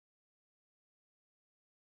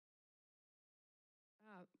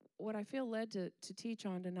what I feel led to teach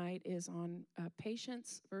on tonight is on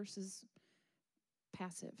patience versus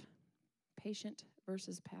passive. Patient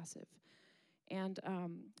versus passive. And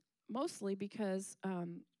mostly because,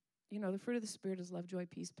 the fruit of the Spirit is love, joy,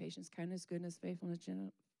 peace, patience, kindness, goodness,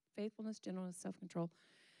 faithfulness, gentleness, self-control.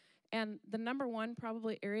 And the number one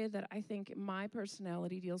probably area that I think my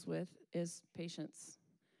personality deals with is patience.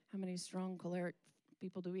 How many strong choleric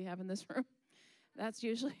people do we have in this room? That's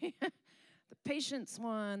usually the patience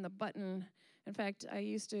one, the button. In fact, I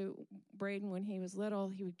used to, Braden, when he was little,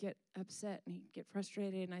 he would get upset and he'd get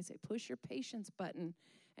frustrated, and I'd say, push your patience button.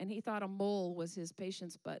 And he thought a mole was his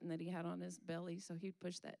patience button that he had on his belly, so he'd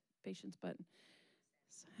push that patience button.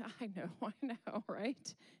 So, I know,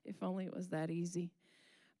 right? If only it was that easy.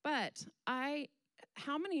 But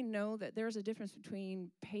how many know that there's a difference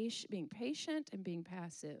between being patient and being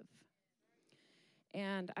passive?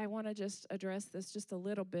 And I want to just address this just a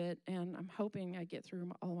little bit, and I'm hoping I get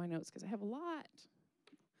through all my notes because I have a lot.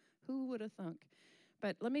 Who would have thunk?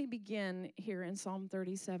 But let me begin here in Psalm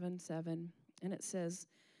 37:7, and it says,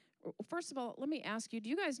 first of all, let me ask you, do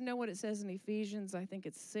you guys know what it says in Ephesians? I think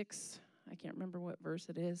it's 6. I can't remember what verse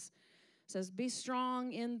it is. It says, be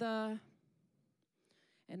strong in the,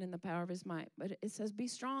 and in the power of his might. But it says, be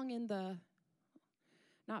strong in the,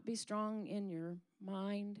 not be strong in your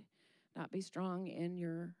mind, not be strong in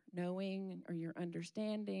your knowing or your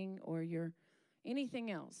understanding or your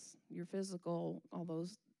anything else, your physical, all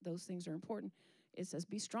those things are important. It says,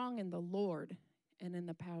 be strong in the Lord and in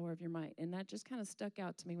the power of your might. And that just kind of stuck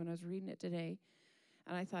out to me when I was reading it today.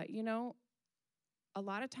 And I thought, a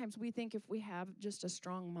lot of times we think if we have just a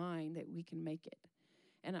strong mind that we can make it.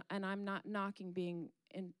 And I'm not knocking being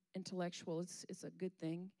intellectual. It's a good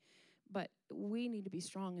thing. But we need to be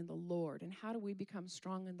strong in the Lord. And how do we become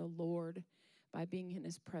strong in the Lord? By being in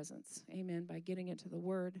his presence. Amen. By getting into the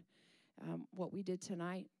word. What we did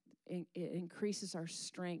tonight, it increases our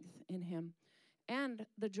strength in him. And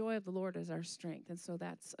the joy of the Lord is our strength. And so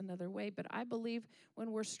that's another way. But I believe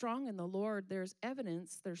when we're strong in the Lord, there's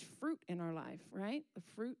evidence, there's fruit in our life, right? The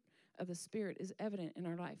fruit of the Spirit is evident in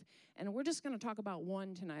our life. And we're just going to talk about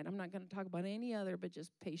one tonight. I'm not going to talk about any other, but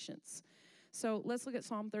just patience. So let's look at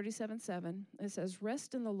Psalm 37:7. It says,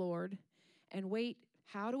 rest in the Lord and wait.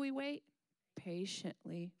 How do we wait?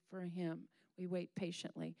 Patiently for him. We wait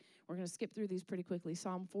patiently. We're going to skip through these pretty quickly.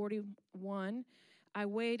 Psalm 41, I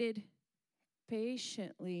waited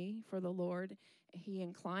patiently for the Lord. He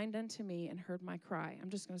inclined unto me and heard my cry. I'm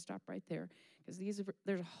just going to stop right there because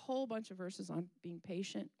there's a whole bunch of verses on being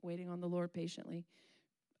patient, waiting on the Lord patiently.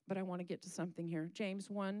 But I want to get to something here. James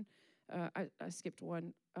 1, I skipped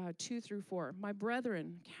 1, 2 through 4. My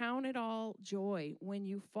brethren, count it all joy when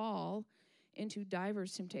you fall into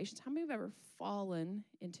diverse temptations. How many have ever fallen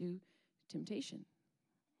into temptation?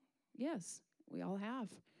 Yes, we all have.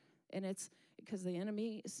 And it's because the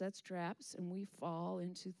enemy sets traps and we fall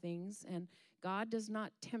into things. And God does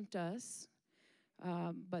not tempt us,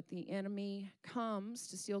 but the enemy comes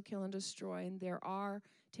to steal, kill, and destroy. And there are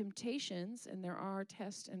temptations and there are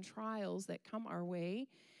tests and trials that come our way.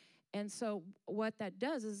 And so what that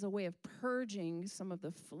does is a way of purging some of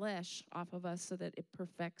the flesh off of us so that it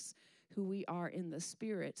perfects who we are in the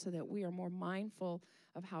Spirit, so that we are more mindful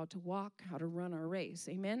of how to walk, how to run our race.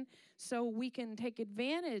 Amen? So we can take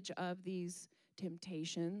advantage of these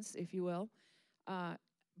temptations, if you will,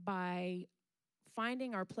 by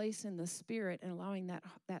finding our place in the Spirit and allowing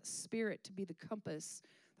that Spirit to be the compass,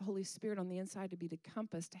 the Holy Spirit on the inside to be the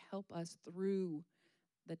compass to help us through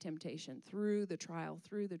the temptation, through the trial,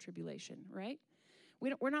 through the tribulation, right?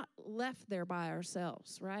 We're not left there by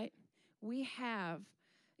ourselves, right? We have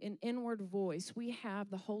an inward voice. We have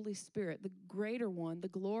the Holy Spirit, the greater one, the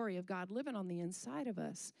glory of God living on the inside of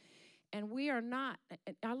us. And we are not,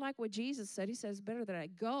 I like what Jesus said. He says, better that I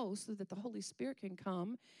go so that the Holy Spirit can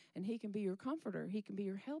come and he can be your comforter. He can be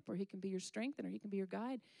your helper. He can be your strengthener. He can be your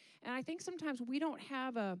guide. And I think sometimes we don't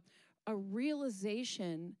have a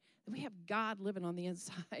realization that we have God living on the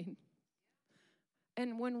inside.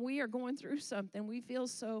 And when we are going through something, we feel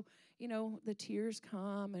so, the tears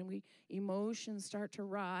come and emotions start to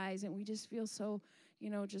rise and we just feel so,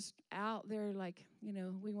 just out there like,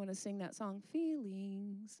 we want to sing that song,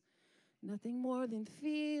 feelings. Nothing more than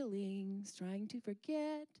feelings, trying to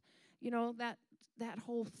forget. That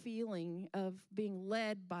whole feeling of being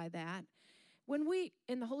led by that.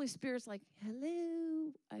 And the Holy Spirit's like,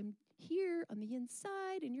 hello, I'm here on the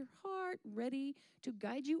inside in your heart, ready to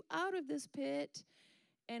guide you out of this pit.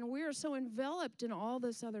 And we're so enveloped in all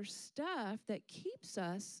this other stuff that keeps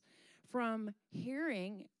us from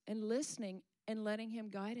hearing and listening and letting him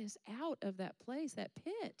guide us out of that place, that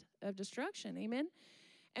pit of destruction. Amen?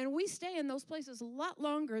 And we stay in those places a lot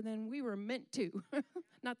longer than we were meant to.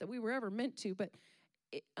 Not that we were ever meant to, but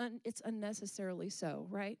it's unnecessarily so,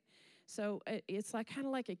 right? So it's like kind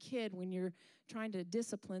of like a kid when you're trying to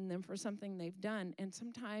discipline them for something they've done. And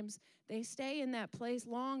sometimes they stay in that place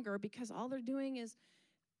longer because all they're doing is,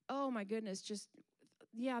 oh my goodness, just,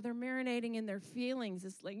 yeah, they're marinating in their feelings.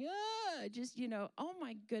 It's like, just, oh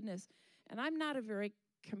my goodness. And I'm not a very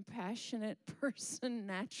compassionate person,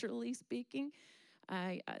 naturally speaking.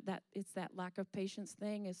 It's that lack of patience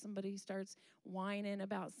thing. If somebody starts whining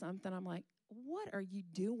about something, I'm like, what are you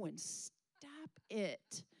doing? Stop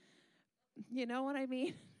it. You know what I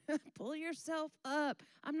mean? Pull yourself up.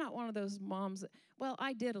 I'm not one of those moms. Well,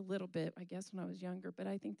 I did a little bit, I guess, when I was younger, but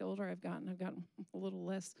I think the older I've gotten a little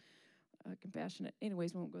less compassionate.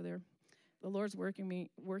 Anyways, we won't go there. The Lord's working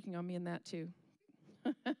on me in that too.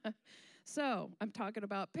 So I'm talking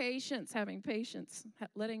about patience, having patience,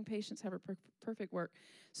 letting patience have a perfect work.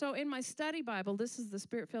 So in my study Bible, this is the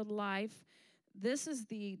Spirit-Filled Life. This is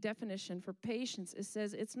the definition for patience. It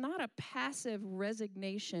says it's not a passive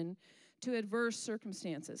resignation to adverse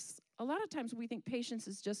circumstances. A lot of times we think patience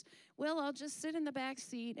is just, well, I'll just sit in the back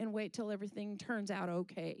seat and wait till everything turns out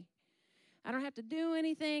okay. I don't have to do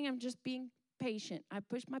anything. I'm just being patient. I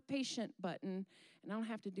push my patient button, and I don't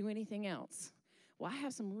have to do anything else. Well, I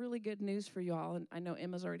have some really good news for you all, and I know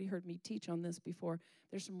Emma's already heard me teach on this before.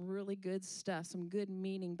 There's some really good stuff, some good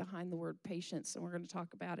meaning behind the word patience, and we're going to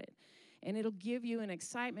talk about it. And it'll give you an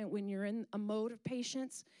excitement when you're in a mode of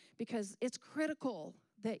patience, because it's critical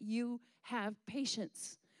that you have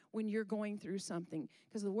patience when you're going through something.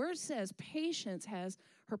 Because the word says patience has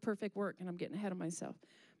her perfect work, and I'm getting ahead of myself.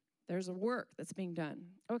 There's a work that's being done.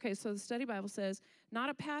 Okay, so the study Bible says, not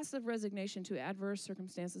a passive resignation to adverse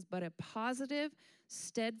circumstances, but a positive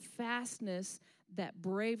steadfastness that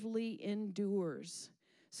bravely endures.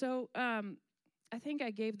 So I think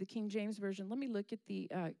I gave the King James Version. Let me look at the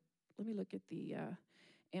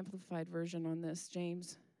Amplified Version on this,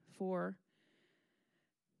 James 4.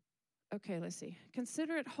 Okay, let's see.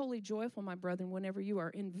 Consider it wholly joyful, my brethren, whenever you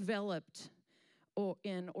are enveloped or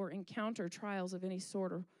encounter trials of any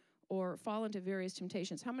sort or fall into various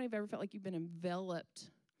temptations. How many have ever felt like you've been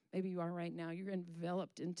enveloped? Maybe you are right now. You're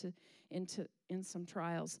enveloped in some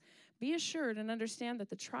trials. Be assured and understand that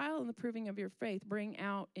the trial and the proving of your faith bring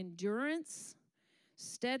out endurance,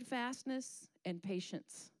 steadfastness, and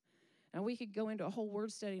patience. Now, we could go into a whole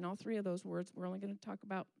word study in all three of those words. We're only going to talk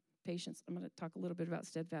about patience. I'm going to talk a little bit about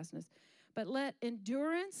steadfastness. But let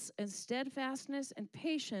endurance and steadfastness and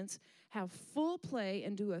patience have full play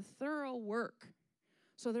and do a thorough work.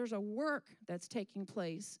 So there's a work that's taking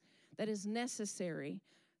place that is necessary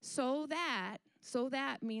so that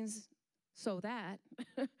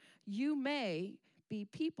you may be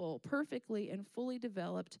people perfectly and fully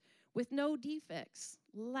developed with no defects,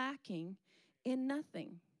 lacking in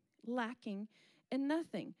nothing.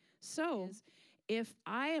 So if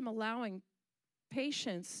I am allowing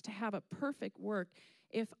patience to have a perfect work,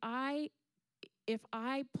 if I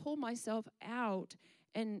pull myself out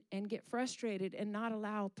and get frustrated and not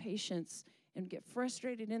allow patience and get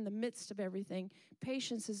frustrated in the midst of everything,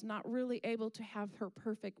 patience is not really able to have her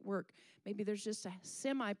perfect work. Maybe there's just a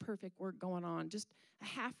semi-perfect work going on, just a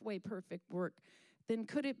halfway perfect work. Then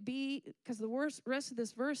could it be, because the rest of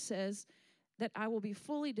this verse says that I will be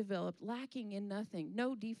fully developed, lacking in nothing,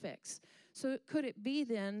 no defects. So could it be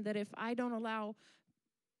then that if I don't allow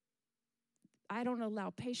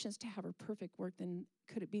patience to have her perfect work, then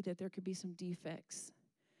could it be that there could be some defects?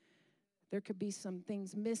 There could be some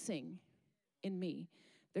things missing in me.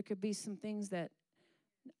 There could be some things that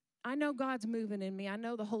I know God's moving in me. I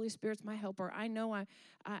know the Holy Spirit's my helper. I know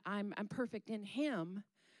I'm perfect in Him,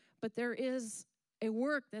 but there is a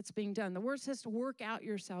work that's being done. The word says to work out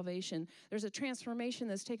your salvation. There's a transformation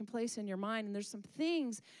that's taking place in your mind, and there's some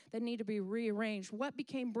things that need to be rearranged. What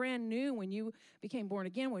became brand new when you became born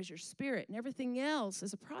again was your spirit, and everything else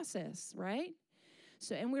is a process, right?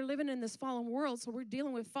 So, and we're living in this fallen world, so we're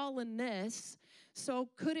dealing with fallenness. So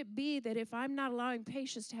could it be that if I'm not allowing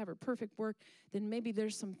patience to have her perfect work, then maybe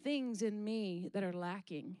there's some things in me that are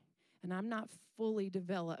lacking, and I'm not fully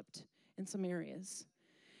developed in some areas?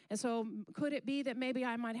 And so could it be that maybe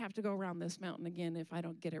I might have to go around this mountain again if I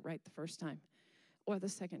don't get it right the first time or the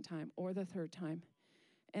second time or the third time?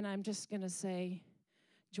 And I'm just going to say,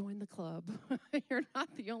 join the club. You're not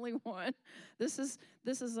the only one. This is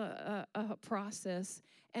a process.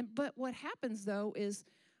 But what happens, though, is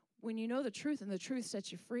when you know the truth and the truth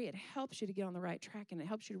sets you free, it helps you to get on the right track, and it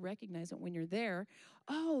helps you to recognize it when you're there.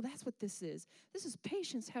 Oh, that's what this is. This is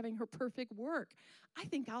patience having her perfect work. I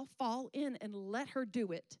think I'll fall in and let her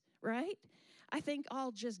do it, right? I think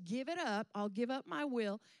I'll just give it up. I'll give up my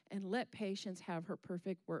will and let patience have her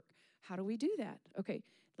perfect work. How do we do that? Okay,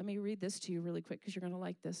 let me read this to you really quick because you're going to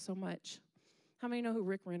like this so much. How many know who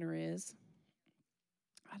Rick Renner is?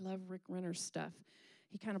 I love Rick Renner's stuff.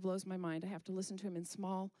 He kind of blows my mind. I have to listen to him in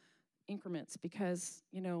small increments because,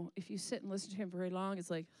 if you sit and listen to him very long, it's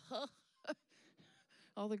like,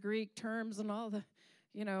 all the Greek terms and all the,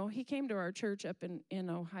 he came to our church up in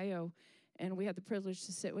Ohio, and we had the privilege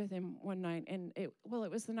to sit with him one night. And it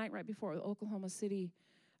was the night right before the Oklahoma City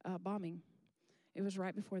bombing. It was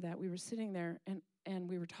right before that. We were sitting there, and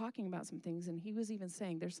we were talking about some things, and he was even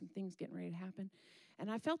saying there's some things getting ready to happen.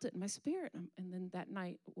 And I felt it in my spirit. And then that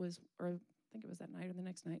night I think it was that night or the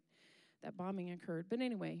next night, that bombing occurred. But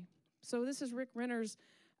anyway, so this is Rick Renner's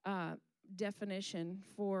definition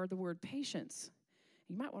for the word patience.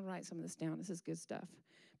 You might want to write some of this down. This is good stuff.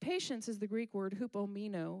 Patience is the Greek word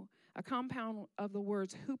hupomeno, a compound of the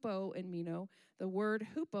words hupo and meno. The word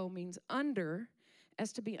hupo means under,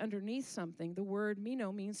 as to be underneath something. The word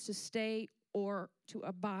meno means to stay or to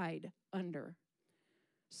abide under.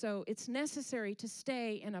 So it's necessary to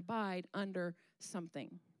stay and abide under something.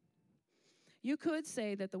 You could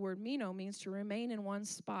say that the word meno means to remain in one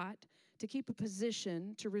spot, to keep a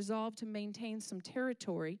position, to resolve to maintain some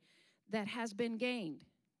territory that has been gained.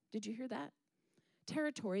 Did you hear that?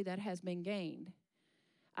 Territory that has been gained.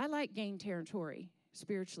 I like gained territory,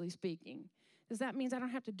 spiritually speaking, because that means I don't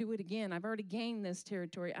have to do it again. I've already gained this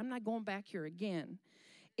territory. I'm not going back here again.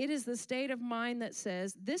 It is the state of mind that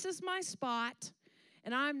says, this is my spot,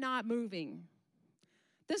 and I'm not moving.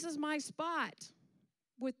 This is my spot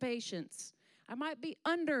with patience. I might be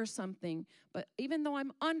under something, but even though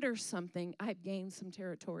I'm under something, I've gained some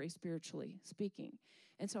territory, spiritually speaking.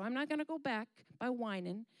 And so I'm not going to go back by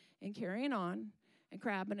whining and carrying on and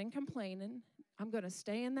crabbing and complaining. I'm going to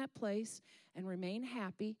stay in that place and remain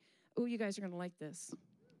happy. Oh, you guys are going to like this.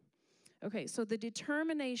 Okay, so the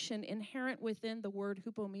determination inherent within the word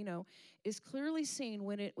hupomeno is clearly seen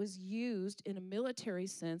when it was used in a military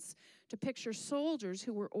sense to picture soldiers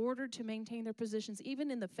who were ordered to maintain their positions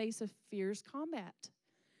even in the face of fierce combat.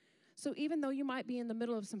 So even though you might be in the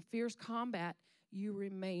middle of some fierce combat, you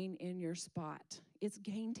remain in your spot. It's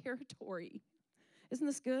gained territory. Isn't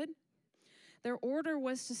this good? Their order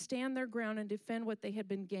was to stand their ground and defend what they had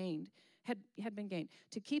been gained. Had been gained.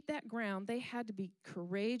 To keep that ground, they had to be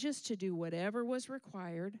courageous to do whatever was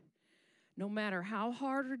required, no matter how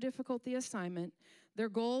hard or difficult the assignment. Their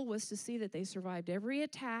goal was to see that they survived every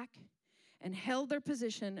attack and held their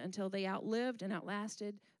position until they outlived and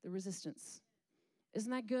outlasted the resistance.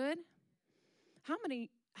 Isn't that good?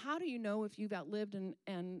 How do you know if you've outlived and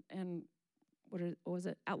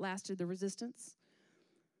outlasted the resistance?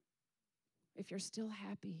 If you're still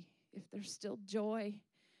happy, if there's still joy,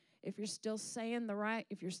 if you're still saying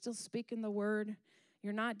if you're still speaking the word,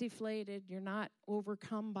 you're not deflated, you're not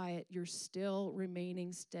overcome by it, you're still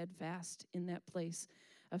remaining steadfast in that place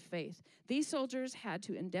of faith. These soldiers had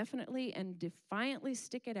to indefinitely and defiantly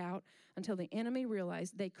stick it out until the enemy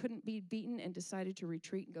realized they couldn't be beaten and decided to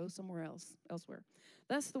retreat and go elsewhere.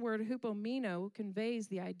 Thus, the word hupomeno conveys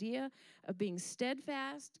the idea of being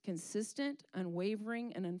steadfast, consistent,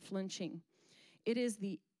 unwavering, and unflinching. It is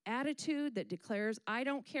the attitude that declares, I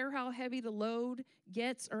don't care how heavy the load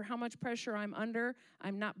gets or how much pressure I'm under,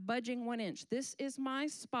 I'm not budging 1 inch. This is my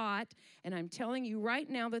spot, and I'm telling you right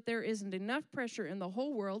now that there isn't enough pressure in the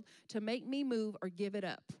whole world to make me move or give it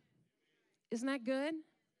up. Isn't that good?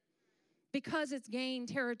 Because it's gained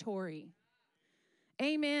territory.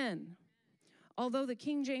 Amen. Although the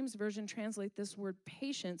King James Version translates this word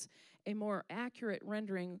patience, a more accurate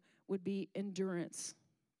rendering would be endurance.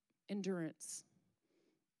 Endurance.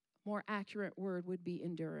 More accurate word would be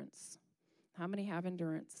endurance. How many have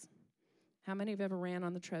endurance? How many have ever ran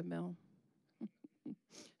on the treadmill?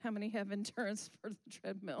 How many have endurance for the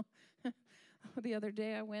treadmill? The other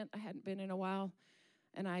day I hadn't been in a while,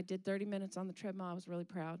 and I did 30 minutes on the treadmill. I was really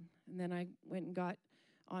proud. And then I went and got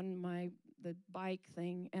on the bike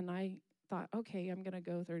thing, and I thought, okay, I'm going to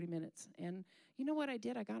go 30 minutes. And you know what I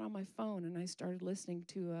did? I got on my phone, and I started listening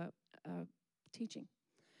to a teaching.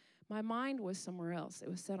 My mind was somewhere else. It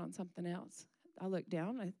was set on something else. I looked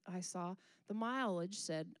down. I saw the mileage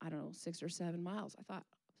said, 6 or 7 miles. I thought,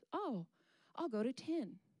 oh, I'll go to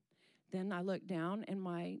 10. Then I looked down, and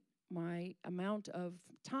my amount of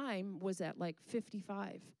time was at like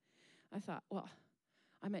 55. I thought, well,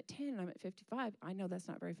 I'm at 10 and I'm at 55. I know that's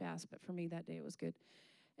not very fast, but for me that day it was good.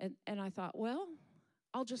 And I thought, well,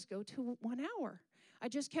 I'll just go to 1 hour. I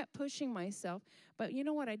just kept pushing myself. But you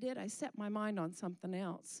know what I did? I set my mind on something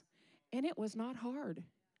else. And it was not hard.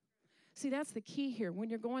 See, that's the key here. When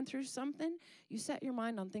you're going through something, you set your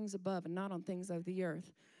mind on things above and not on things of the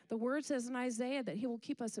earth. The word says in Isaiah that he will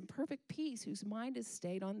keep us in perfect peace whose mind is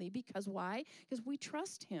stayed on thee. Because why? Because we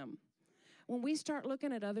trust him. When we start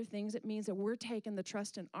looking at other things, it means that we're taking the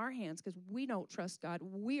trust in our hands because we don't trust God.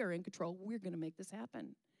 We are in control. We're going to make this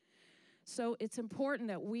happen. So it's important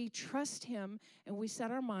that we trust him and we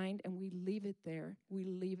set our mind and we leave it there. We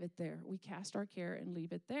leave it there. We cast our care and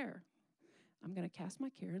leave it there. I'm going to cast my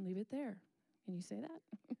care and leave it there. Can you say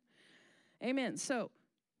that? Amen. So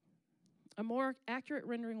a more accurate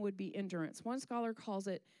rendering would be endurance. One scholar calls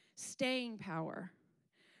it staying power,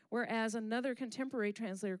 whereas another contemporary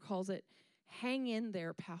translator calls it hang in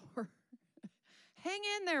there power. Hang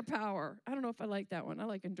in there power. I don't know if I like that one. I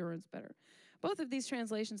like endurance better. Both of these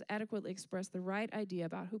translations adequately express the right idea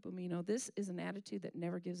about hupomeno. This is an attitude that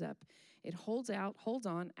never gives up. It holds out, holds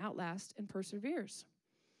on, outlasts, and perseveres.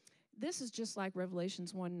 This is just like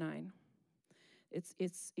Revelations 1:9.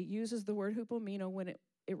 It uses the word hupomeno when it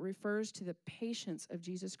refers to the patience of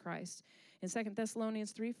Jesus Christ. In 2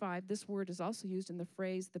 Thessalonians 3:5, this word is also used in the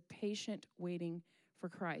phrase, the patient waiting for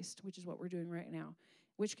Christ, which is what we're doing right now,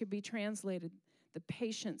 which could be translated, the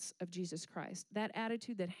patience of Jesus Christ. That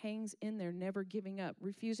attitude that hangs in there, never giving up,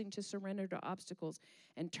 refusing to surrender to obstacles,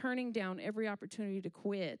 and turning down every opportunity to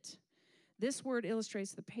quit. This word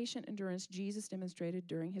illustrates the patient endurance Jesus demonstrated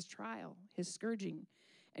during his trial, his scourging,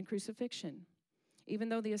 and crucifixion. Even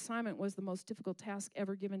though the assignment was the most difficult task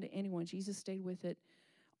ever given to anyone, Jesus stayed with it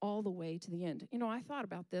all the way to the end. You know, I thought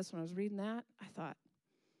about this when I was reading that. I thought,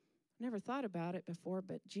 never thought about it before,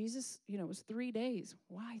 but Jesus, you know, it was 3 days.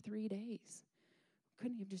 Why 3 days?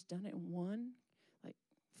 Couldn't he have just done it in one? Like,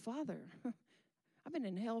 Father, I've been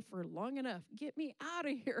in hell for long enough. Get me out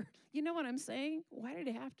of here. You know what I'm saying? Why did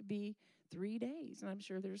it have to be 3 days? And I'm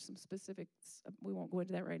sure there's some specifics. We won't go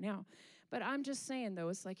into that right now. But I'm just saying, though,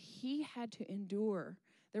 it's like he had to endure.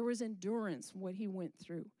 There was endurance in what he went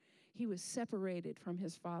through. He was separated from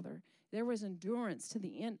his Father. There was endurance to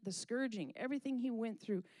the end, the scourging, everything he went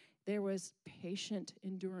through. There was patient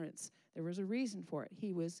endurance. There was a reason for it.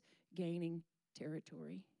 He was gaining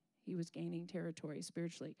territory. He was gaining territory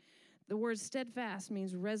spiritually. The word steadfast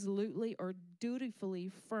means resolutely or dutifully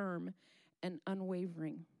firm and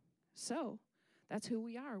unwavering. So that's who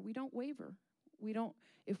we are. We don't waver.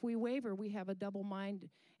 If we waver, we have a double mind.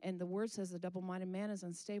 And the word says a double-minded man is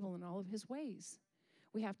unstable in all of his ways.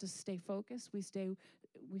 We have to stay focused. We stay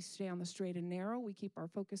on the straight and narrow. We keep our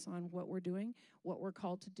focus on what we're doing, what we're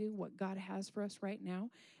called to do, what God has for us right now,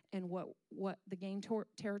 and what the gain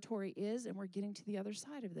territory is, and we're getting to the other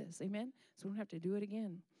side of this. Amen? So we don't have to do it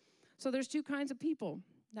again. So there's two kinds of people.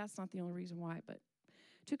 That's not the only reason why, but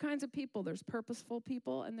two kinds of people. There's purposeful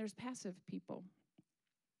people and there's passive people.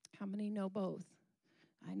 How many know both?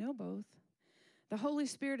 I know both. The Holy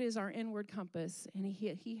Spirit is our inward compass, and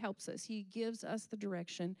he helps us. He gives us the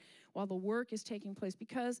direction while the work is taking place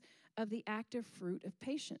because of the active fruit of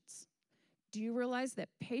patience. Do you realize that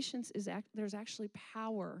patience there's actually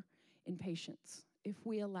power in patience if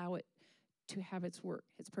we allow it to have its work,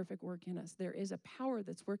 its perfect work in us? There is a power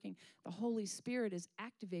that's working. The Holy Spirit is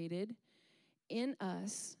activated in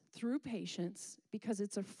us through patience because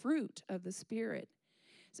it's a fruit of the Spirit.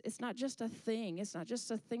 It's not just a thing. It's not just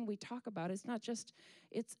a thing we talk about. It's not just,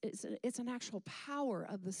 it's an actual power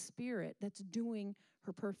of the Spirit that's doing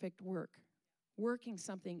her perfect work, working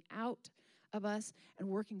something out of us and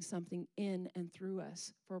working something in and through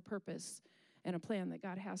us for a purpose and a plan that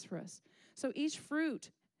God has for us. So each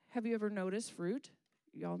fruit, have you ever noticed fruit?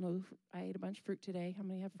 You all know I ate a bunch of fruit today. How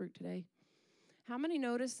many have fruit today? How many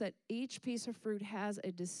notice that each piece of fruit has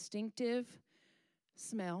a distinctive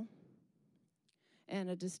smell and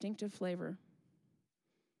a distinctive flavor?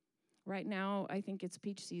 Right now, I think it's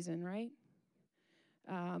peach season, right?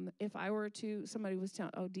 If I were to,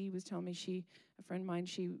 Dee was telling me, a friend of mine,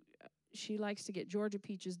 she likes to get Georgia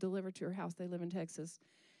peaches delivered to her house. They live in Texas,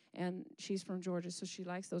 and she's from Georgia, so she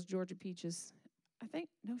likes those Georgia peaches.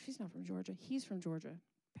 No, she's not from Georgia. He's from Georgia.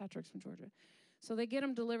 Patrick's from Georgia. So they get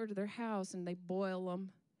them delivered to their house, and they boil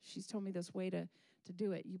them. She's told me this way to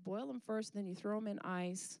do it. You boil them first, then you throw them in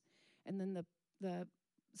ice, and then the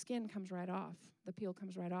skin comes right off. The peel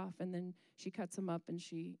comes right off, and then she cuts them up, and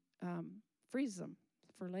she freezes them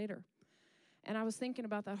for later. And I was thinking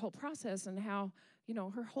about that whole process and how,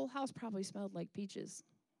 her whole house probably smelled like peaches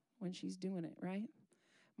when she's doing it, right?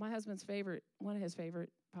 My husband's one of his favorite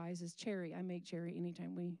pies is cherry. I make cherry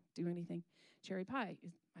anytime we do anything. Cherry pie.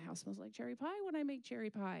 My house smells like cherry pie when I make cherry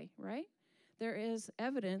pie, right? There is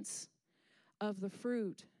evidence of the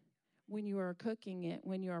fruit when you are cooking it,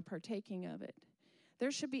 when you are partaking of it.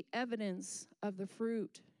 There should be evidence of the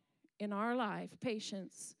fruit in our life,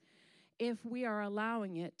 patience. if we are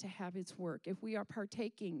allowing it to have its work, if we are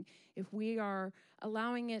partaking, if we are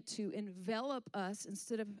allowing it to envelop us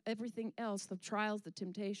instead of everything else, the trials, the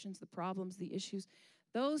temptations, the problems, the issues,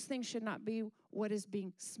 those things should not be what is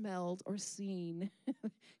being smelled or seen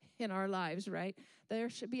in our lives, right? There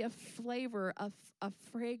should be a flavor, a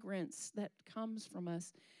fragrance that comes from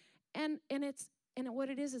us. And what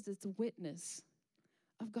it is it's a witness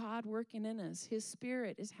of God working in us. His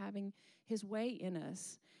Spirit is having His way in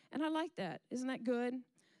us. And I like that. Isn't that good?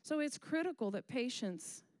 So it's critical that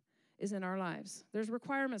patience is in our lives. There's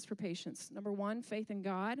requirements for patience. Number one, faith in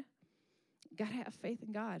God. Got to have faith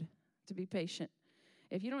in God to be patient.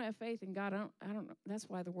 If you don't have faith in God, I don't know. That's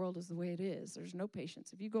why the world is the way it is. There's no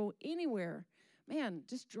patience. If you go anywhere, man,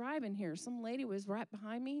 just driving here, some lady was right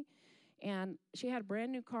behind me, and she had a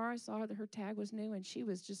brand new car. I saw that her tag was new, and she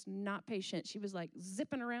was just not patient. She was like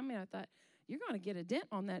zipping around me. I thought, you're going to get a dent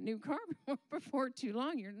on that new car before too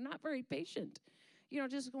long. You're not very patient. You know,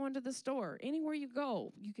 just going to the store. Anywhere you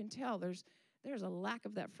go, you can tell there's a lack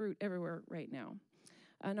of that fruit everywhere right now.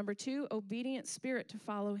 Number two, obedient spirit to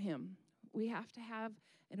follow Him. We have to have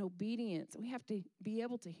an obedience. We have to be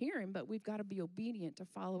able to hear Him, but we've got to be obedient to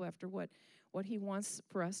follow after what He wants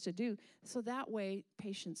for us to do. So that way,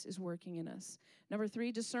 patience is working in us. Number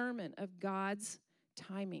three, discernment of God's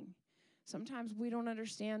timing. Sometimes we don't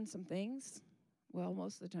understand some things. Well,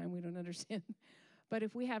 most of the time we don't understand. But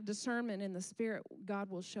if we have discernment in the Spirit, God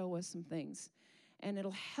will show us some things. And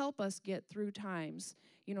it'll help us get through times.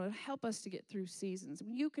 You know, it'll help us to get through seasons.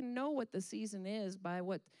 You can know what the season is by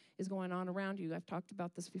what is going on around you. I've talked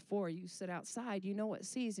about this before. You sit outside, you know what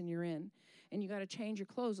season you're in. And you got to change your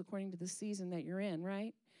clothes according to the season that you're in,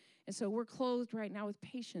 right? And so we're clothed right now with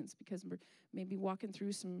patience because we're maybe walking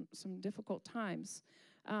through some difficult times.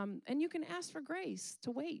 And you can ask for grace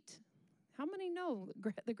to wait. How many know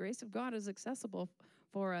the grace of God is accessible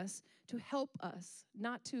for us to help us,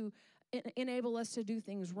 not to enable us to do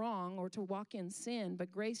things wrong or to walk in sin,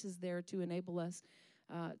 but grace is there to enable us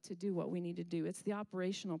to do what we need to do. It's the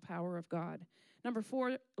operational power of God. Number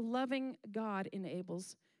four, loving God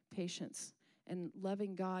enables patience, and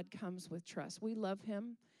loving God comes with trust. We love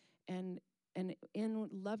Him, and in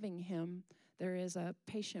loving Him, there is a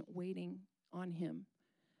patient waiting on Him.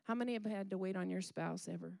 How many have had to wait on your spouse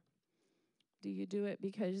ever? Do you do it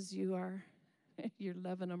because you're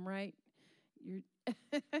loving them right?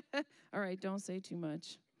 All right, don't say too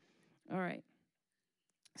much. All right.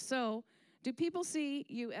 So, do people see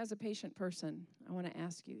you as a patient person? I want to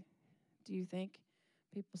ask you. Do you think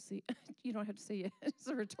people see? You don't have to say it. It's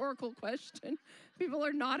a rhetorical question. People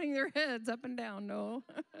are nodding their heads up and down. No.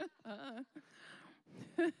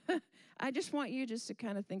 I just want you just to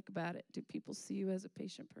kind of think about it. Do people see you as a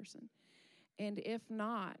patient person? And if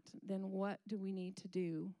not, then what do we need to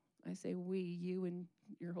do? I say we, you and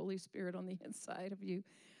your Holy Spirit on the inside of you.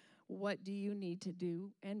 What do you need to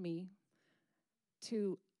do, and me,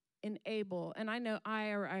 to enable? And I know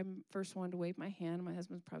I'm first one to wave my hand. My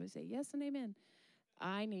husband probably say yes and amen.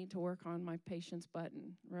 I need to work on my patience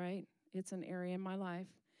button, right? It's an area in my life.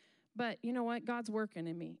 But you know what? God's working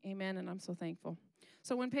in me. Amen, and I'm so thankful.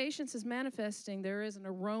 So when patience is manifesting, there is an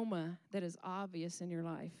aroma that is obvious in your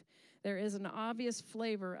life. There is an obvious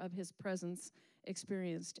flavor of His presence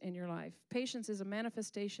experienced in your life. Patience is a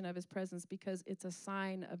manifestation of His presence because it's a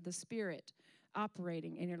sign of the Spirit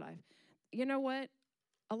operating in your life. You know what?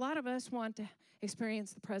 A lot of us want to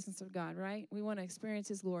experience the presence of God, right? We want to experience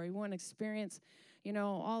His glory. We want to experience,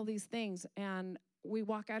 all these things. And we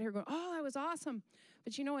walk out here going, oh, that was awesome.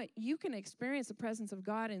 But you know what? You can experience the presence of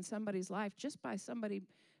God in somebody's life just by somebody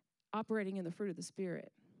operating in the fruit of the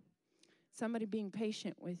Spirit. Somebody being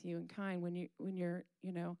patient with you and kind when you're,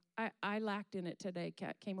 I lacked in it today.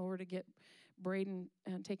 Kat came over to get Braden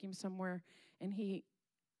and take him somewhere, and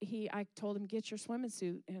I told him, get your swimming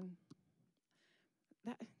suit, and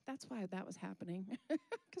that's why that was happening,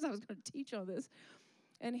 because I was going to teach on this.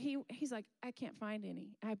 And he's like, I can't find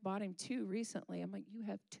any. I bought him 2 recently. I'm like, you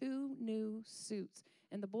have 2 new suits.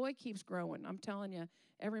 And the boy keeps growing. I'm telling you,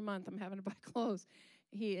 every month I'm having to buy clothes.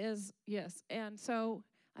 He is, yes. And so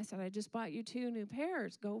I said, I just bought you 2 new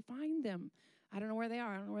pairs. Go find them. I don't know where they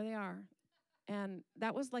are. And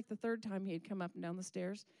that was like the 3rd time he had come up and down the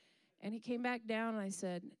stairs. And he came back down, and I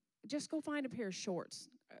said, just go find a pair of shorts.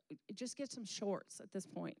 Just get some shorts at this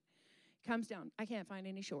point. Comes down, I can't find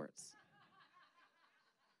any shorts.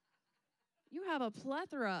 You have a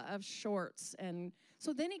plethora of shorts. And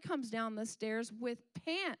so then he comes down the stairs with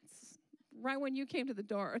pants right when you came to the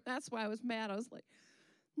door. That's why I was mad. I was like,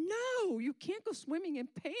 no, you can't go swimming in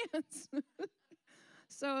pants.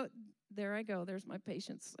 So there I go. There's my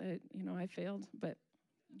patience. I failed, but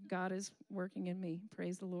God is working in me.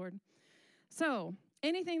 Praise the Lord. So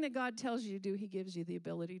anything that God tells you to do, he gives you the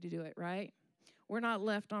ability to do it, right? We're not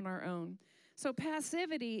left on our own. So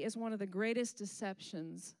passivity is one of the greatest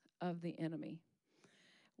deceptions of the enemy.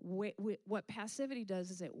 What passivity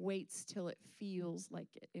does is it waits till it feels like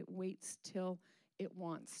it. It waits till it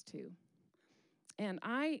wants to. And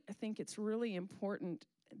I think it's really important.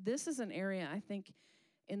 This is an area, I think,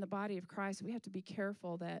 in the body of Christ, we have to be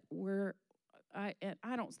careful that I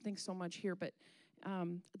don't think so much here, but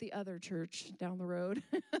the other church down the road,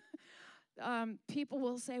 people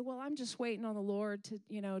will say, well, I'm just waiting on the Lord to,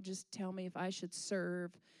 just tell me if I should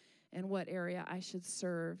serve and what area I should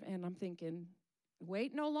serve. And I'm thinking,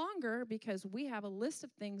 wait no longer, because we have a list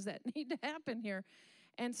of things that need to happen here.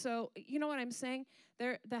 And so, you know what I'm saying?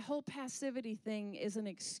 The whole passivity thing is an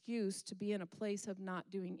excuse to be in a place of not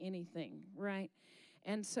doing anything, right?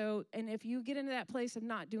 And so, and if you get into that place of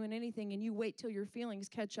not doing anything and you wait till your feelings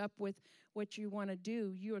catch up with what you want to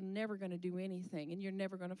do, you are never going to do anything, and you're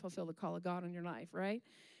never going to fulfill the call of God in your life, right?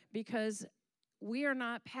 Because we are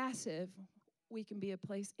not passive. We can be in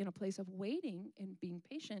a place of waiting and being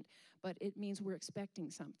patient, but it means we're expecting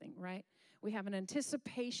something, right? We have an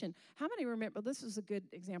anticipation. How many remember, this is a good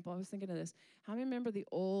example, I was thinking of this. How many remember the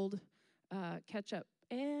old catch-up?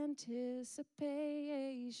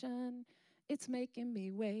 Anticipation, it's making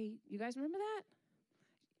me wait. You guys remember that?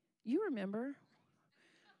 You remember.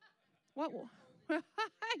 What?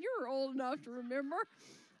 You're old enough to remember.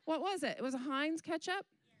 What was it? It was a Heinz ketchup?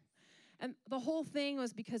 And the whole thing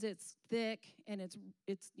was because it's thick and it's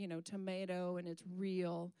tomato and it's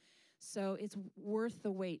real. So it's worth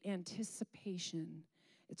the wait. Anticipation.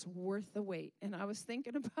 It's worth the wait. And I was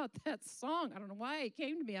thinking about that song. I don't know why it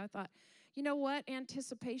came to me. I thought, you know what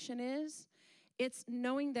anticipation is? It's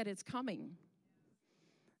knowing that it's coming.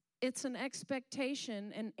 It's an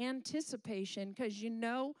expectation and anticipation, because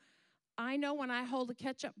I know when I hold a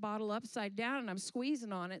ketchup bottle upside down and I'm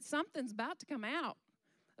squeezing on it, something's about to come out,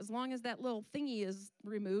 as long as that little thingy is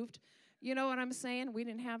removed. You know what I'm saying? We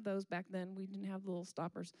didn't have those back then. We didn't have the little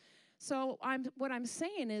stoppers. So what I'm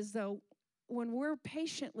saying is, though, when we're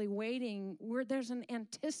patiently waiting, there's an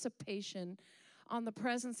anticipation on the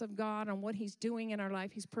presence of God, on what he's doing in our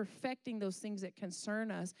life. He's perfecting those things that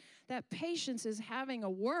concern us. That patience is having a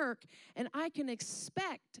work, and I can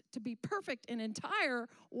expect to be perfect and entire,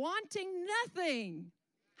 wanting nothing.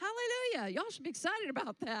 Hallelujah. Y'all should be excited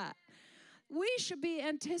about that. We should be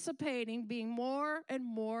anticipating being more and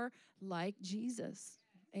more like Jesus.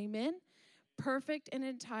 Amen? Perfect and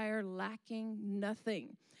entire, lacking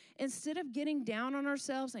nothing. Instead of getting down on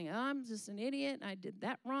ourselves, saying, I'm just an idiot, I did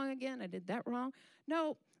that wrong again, I did that wrong.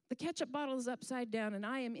 No, the ketchup bottle is upside down, and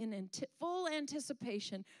I am in full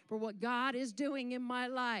anticipation for what God is doing in my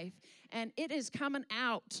life. And it is coming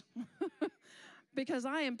out because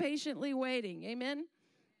I am patiently waiting. Amen?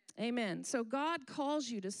 Amen. So God calls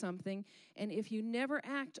you to something, and if you never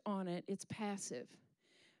act on it, it's passive.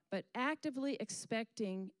 But actively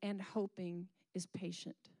expecting and hoping is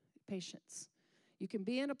patience. You can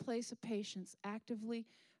be in a place of patience, actively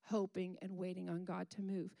hoping and waiting on God to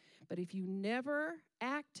move. But if you never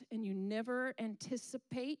act and you never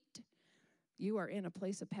anticipate, you are in a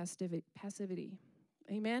place of passivity.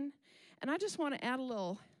 Amen? And I just want to add a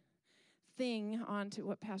little thing onto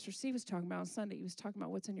what Pastor Steve was talking about on Sunday. He was talking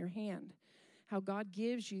about what's in your hand, how God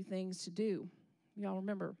gives you things to do. Y'all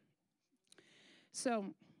remember?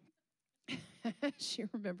 So, she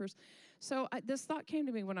remembers. So this thought came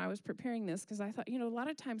to me when I was preparing this, because I thought, a lot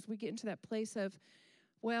of times we get into that place of,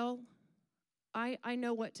 well, I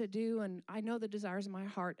know what to do, and I know the desires of my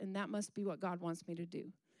heart, and that must be what God wants me to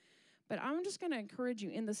do. But I'm just going to encourage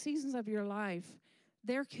you, in the seasons of your life,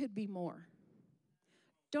 there could be more.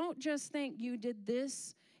 Don't just think you did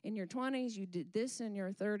this in your 20s, you did this in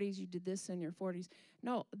your 30s, you did this in your 40s.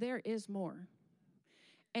 No, there is more.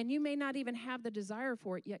 And you may not even have the desire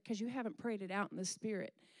for it yet, because you haven't prayed it out in the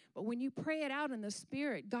Spirit. But when you pray it out in the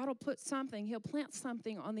Spirit, God will put something, he'll plant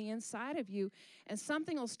something on the inside of you, and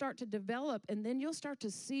something will start to develop, and then you'll start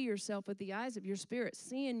to see yourself with the eyes of your spirit,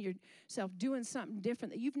 seeing yourself doing something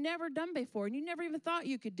different that you've never done before, and you never even thought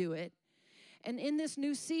you could do it. And in this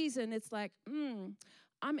new season, it's like,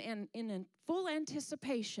 I'm in full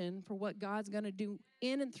anticipation for what God's going to do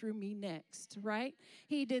in and through me next, right?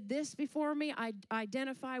 He did this before me. I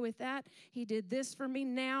identify with that. He did this for me.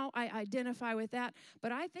 Now I identify with that.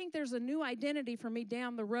 But I think there's a new identity for me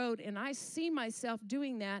down the road, and I see myself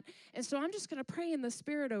doing that. And so I'm just going to pray in the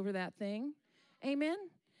Spirit over that thing. Amen?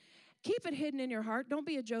 Keep it hidden in your heart. Don't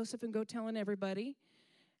be a Joseph and go telling everybody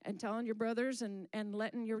and telling your brothers and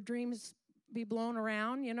letting your dreams be blown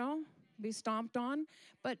around, be stomped on,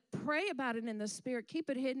 but pray about it in the Spirit. Keep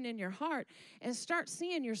it hidden in your heart and start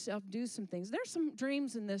seeing yourself do some things. There's some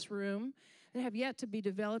dreams in this room that have yet to be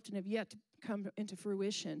developed and have yet to come into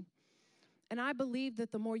fruition. And I believe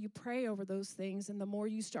that the more you pray over those things and the more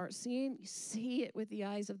you start seeing, you see it with the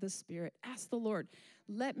eyes of the Spirit. Ask the Lord,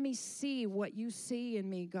 let me see what you see in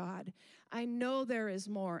me, God. I know there is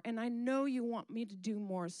more, and I know you want me to do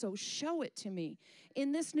more, so show it to me.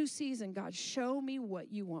 In this new season, God, show me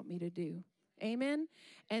what you want me to do. Amen?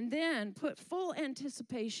 And then put full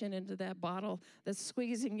anticipation into that bottle that's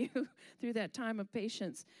squeezing you through that time of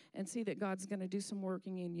patience and see that God's going to do some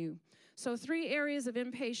working in you. So 3 areas of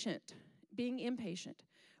being impatient.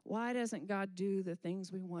 Why doesn't God do the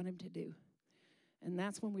things we want him to do? And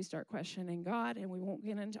that's when we start questioning God, and we won't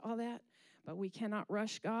get into all that, but we cannot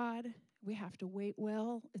rush God. We have to wait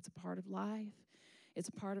well. It's a part of life. It's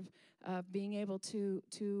a part of being able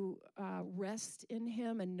to rest in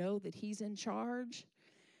him and know that he's in charge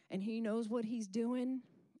and he knows what he's doing.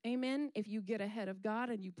 Amen. If you get ahead of God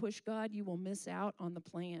and you push God, you will miss out on the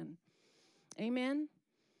plan. Amen.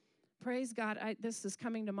 Praise God. This is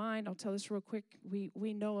coming to mind. I'll tell this real quick.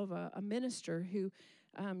 We know of a minister who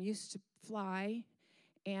used to fly,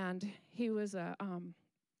 and he was a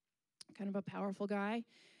kind of a powerful guy,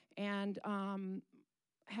 and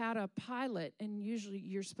had a pilot, and usually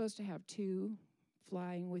you're supposed to have 2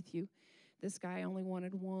 flying with you. This guy only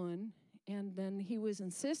wanted 1, and then he was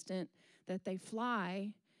insistent that they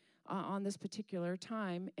fly on this particular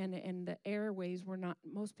time, and the airways were not,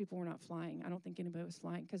 most people were not flying. I don't think anybody was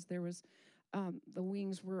flying because there was, the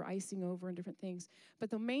wings were icing over and different things. But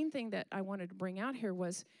the main thing that I wanted to bring out here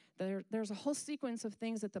was there's a whole sequence of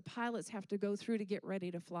things that the pilots have to go through to get ready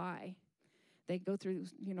to fly. They go through,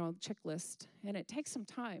 checklist, and it takes some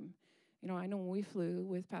time. I know when we flew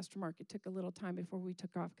with Pastor Mark, it took a little time before we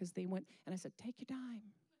took off because they went, and I said, take your time.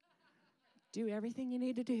 Do everything you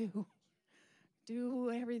need to do.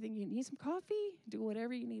 Do everything you need. Some coffee? Do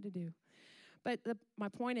whatever you need to do. But my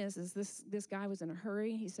point is this guy was in a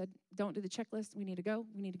hurry. He said, don't do the checklist. We need to go.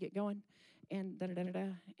 We need to get going. And da-da-da-da-da.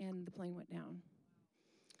 And the plane went down.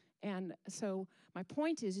 And so my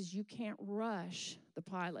point is you can't rush the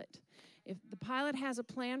pilot. If the pilot has a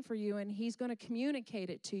plan for you and he's going to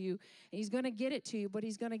communicate it to you, and he's going to get it to you, but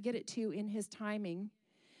he's going to get it to you in his timing.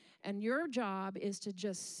 And your job is to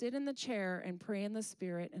just sit in the chair and pray in the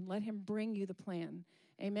Spirit and let him bring you the plan.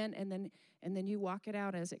 Amen. And then you walk it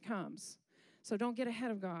out as it comes. So don't get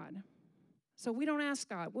ahead of God. So we don't ask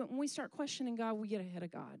God. When we start questioning God, we get ahead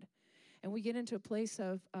of God. And we get into a place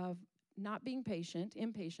of not being patient,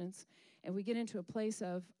 impatience, and we get into a place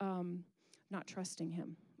of not trusting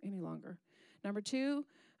him any longer. Number 2,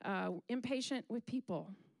 impatient with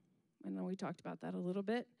people. I know we talked about that a little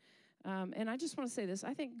bit. And I just want to say this.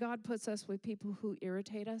 I think God puts us with people who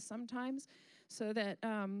irritate us sometimes so that,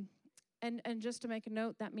 and just to make a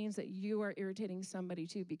note, that means that you are irritating somebody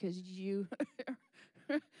too because you,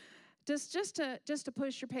 just to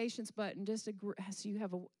push your patience button, so you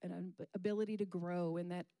have an ability to grow in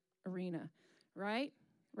that arena, right?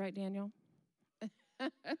 Right, Daniel?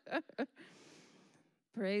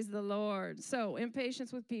 Praise the Lord. So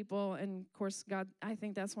impatience with people, and of course, God, I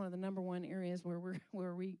think that's one of the number 1 areas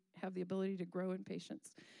where we have the ability to grow in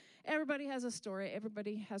patience. Everybody has a story.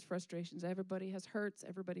 Everybody has frustrations. Everybody has hurts.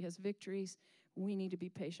 Everybody has victories. We need to be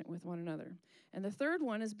patient with one another. And the third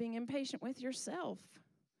one is being impatient with yourself.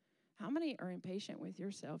 How many are impatient with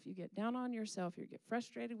yourself? You get down on yourself. You get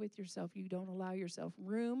frustrated with yourself. You don't allow yourself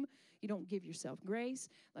room. You don't give yourself grace.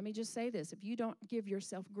 Let me just say this. If you don't give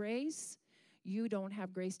yourself grace, you don't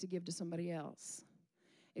have grace to give to somebody else.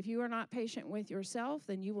 If you are not patient with yourself,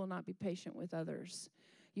 then you will not be patient with others.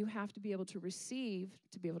 You have to be able to receive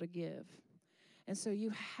to be able to give. And so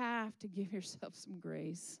you have to give yourself some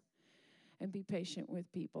grace and be patient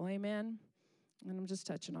with people. Amen? And I'm just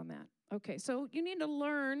touching on that. Okay, so you need to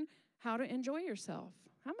learn how to enjoy yourself.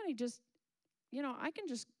 How many just, I can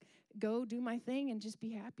just go do my thing and just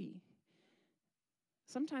be happy.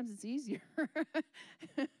 Sometimes it's easier.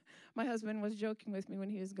 My husband was joking with me when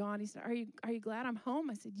he was gone. He said, are you glad I'm home?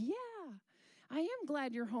 I said, yeah, I am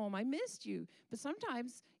glad you're home. I missed you. But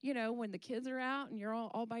sometimes, when the kids are out and you're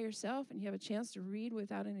all by yourself and you have a chance to read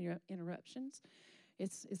without any interruptions,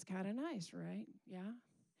 it's kind of nice, right? Yeah?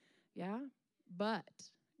 Yeah? But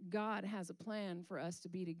God has a plan for us to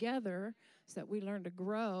be together so that we learn to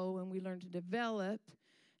grow and we learn to develop.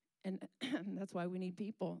 And that's why we need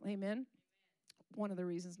people. Amen? One of the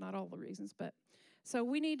reasons, not all the reasons, but so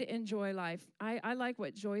we need to enjoy life. I like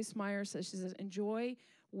what Joyce Meyer says. She says, enjoy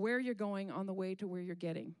where you're going on the way to where you're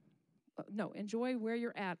getting. No, enjoy where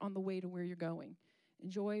you're at on the way to where you're going.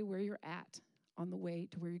 Enjoy where you're at on the way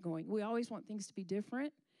to where you're going. We always want things to be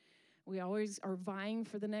different. We always are vying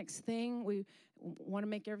for the next thing. We want to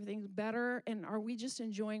make everything better. And are we just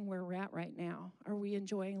enjoying where we're at right now? Are we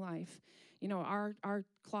enjoying life? You know, our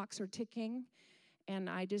clocks are ticking. And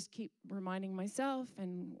I just keep reminding myself,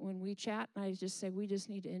 and when we chat, I just say we just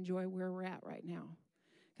need to enjoy where we're at right now,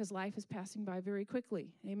 because life is passing by very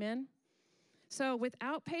quickly. Amen? So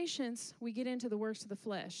without patience, we get into the works of the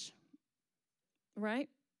flesh, right?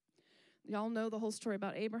 Y'all know the whole story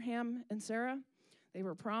about Abraham and Sarah. They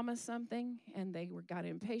were promised something, and they got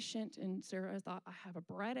impatient, and Sarah thought, I have a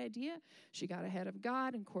bright idea. She got ahead of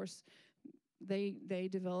God, and of course, they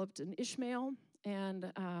developed an Ishmael,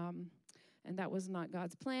 and that was not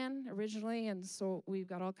God's plan originally, and so we've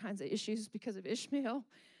got all kinds of issues because of Ishmael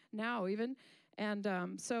now even. And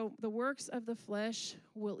so the works of the flesh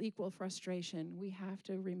will equal frustration. We have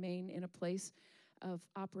to remain in a place of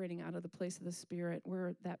operating out of the place of the Spirit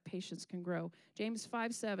where that patience can grow. James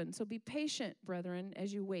 5:7, so be patient, brethren,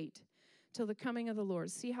 as you wait till the coming of the Lord.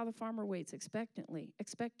 See how the farmer waits expectantly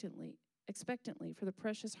for the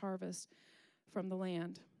precious harvest from the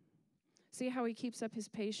land. See how he keeps up his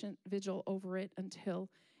patient vigil over it until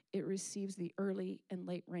it receives the early and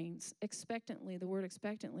late rains. Expectantly, the word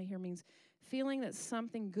expectantly here means feeling that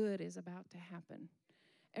something good is about to happen.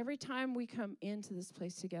 Every time we come into this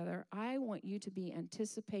place together, I want you to be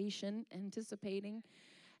anticipating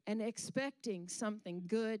and expecting something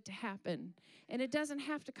good to happen. And it doesn't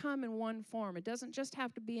have to come in one form. It doesn't just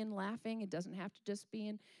have to be in laughing. It doesn't have to just be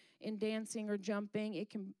in dancing or jumping. It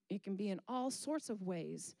can be in all sorts of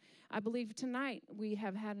ways. I believe tonight we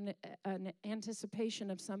have had an anticipation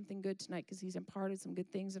of something good tonight because he's imparted some good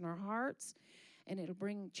things in our hearts, and it'll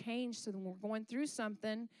bring change so that when we're going through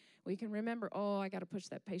something, we can remember, oh, I got to push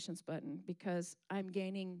that patience button because I'm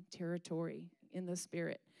gaining territory in the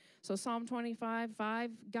Spirit. So Psalm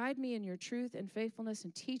 25:5, guide me in your truth and faithfulness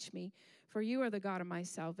and teach me, for you are the God of my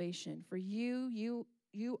salvation. For you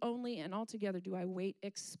only and altogether do I wait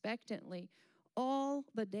expectantly all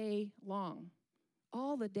the day long,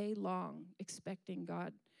 expecting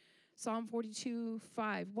God. Psalm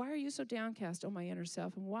 42:5, why are you so downcast, O my inner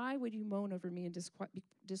self, and why would you moan over me and be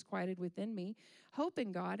disquieted within me? Hope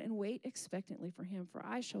in God and wait expectantly for him, for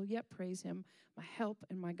I shall yet praise him, my help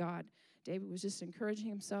and my God. David was just encouraging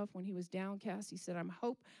himself when he was downcast. He said,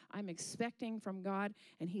 I'm expecting from God,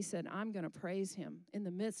 and he said, I'm going to praise him. In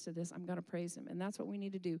the midst of this, I'm going to praise him, and that's what we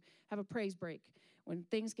need to do. Have a praise break. When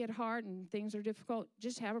things get hard and things are difficult,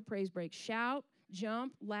 just have a praise break. Shout,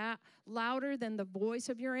 jump, louder than the voice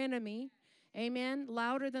of your enemy. Amen.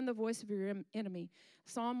 Louder than the voice of your enemy.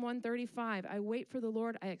 Psalm 135, I wait for the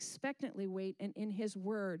Lord, I expectantly wait, and in his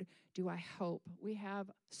word do I hope. We have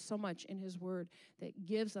so much in his word that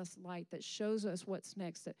gives us light, that shows us what's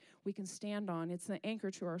next, that we can stand on. It's the anchor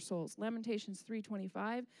to our souls. Lamentations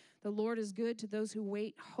 3:25, the Lord is good to those who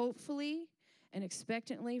wait hopefully and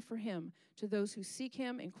expectantly for him, to those who seek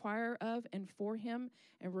him, inquire of and for him,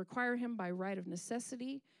 and require him by right of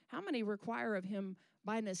necessity. How many require of him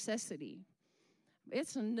by necessity?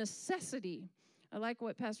 It's a necessity. I like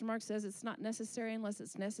what Pastor Mark says, it's not necessary unless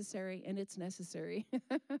it's necessary, and it's necessary.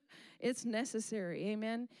 It's necessary,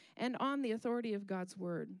 amen? And on the authority of God's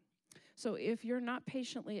word. So if you're not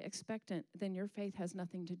patiently expectant, then your faith has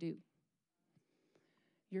nothing to do.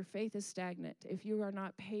 Your faith is stagnant. If you are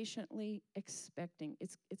not patiently expecting,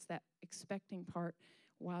 it's that expecting part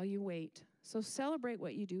while you wait. So celebrate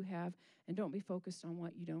what you do have, and don't be focused on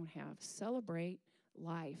what you don't have. Celebrate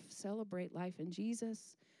life. Celebrate life in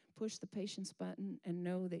Jesus. Push the patience button and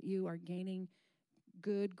know that you are gaining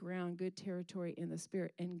good ground, good territory in the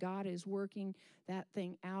Spirit. And God is working that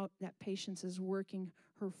thing out. That patience is working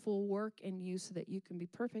her full work in you so that you can be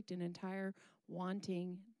perfect and entire,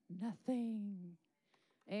 wanting nothing.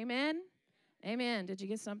 Amen? Amen. Did you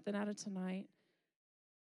get something out of tonight?